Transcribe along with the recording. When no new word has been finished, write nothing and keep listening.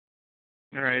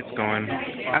Alright, it's going.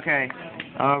 Okay,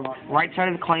 right side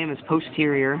of the clam is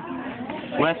posterior,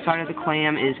 left side of the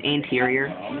clam is anterior,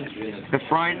 the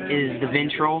front is the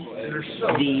ventral,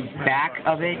 the back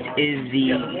of it is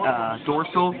the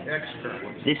dorsal,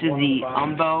 this is the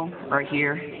umbo right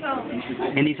here,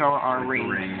 and these are our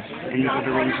rings, and these are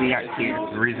the rings we got here.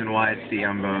 The reason why it's the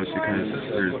umbo is because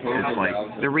it's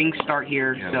like... The rings start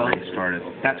here, yeah, so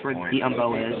that's where the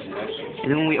umbo is. And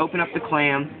then when we open up the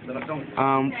clam,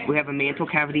 we have a mantle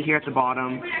cavity here at the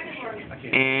bottom,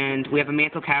 and we have a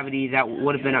mantle cavity that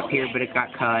would have been up here, but it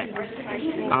got cut.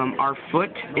 Our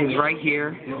foot is right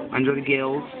here, under the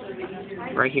gills.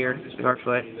 Right here is our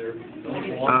foot.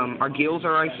 Our gills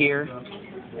are right here.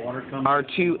 Our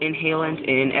two inhalant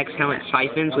and exhalant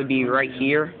siphons would be right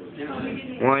here.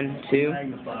 1, 2.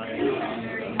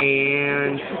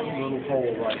 And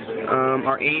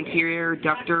our anterior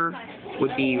abductor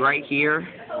would be right here.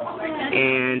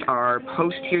 And our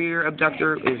posterior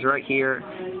abductor is right here.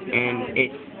 And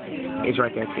it is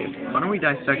right there too. Why don't we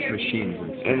dissect machines?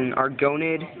 And our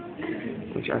gonad,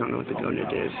 which I don't know what the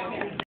gonad is.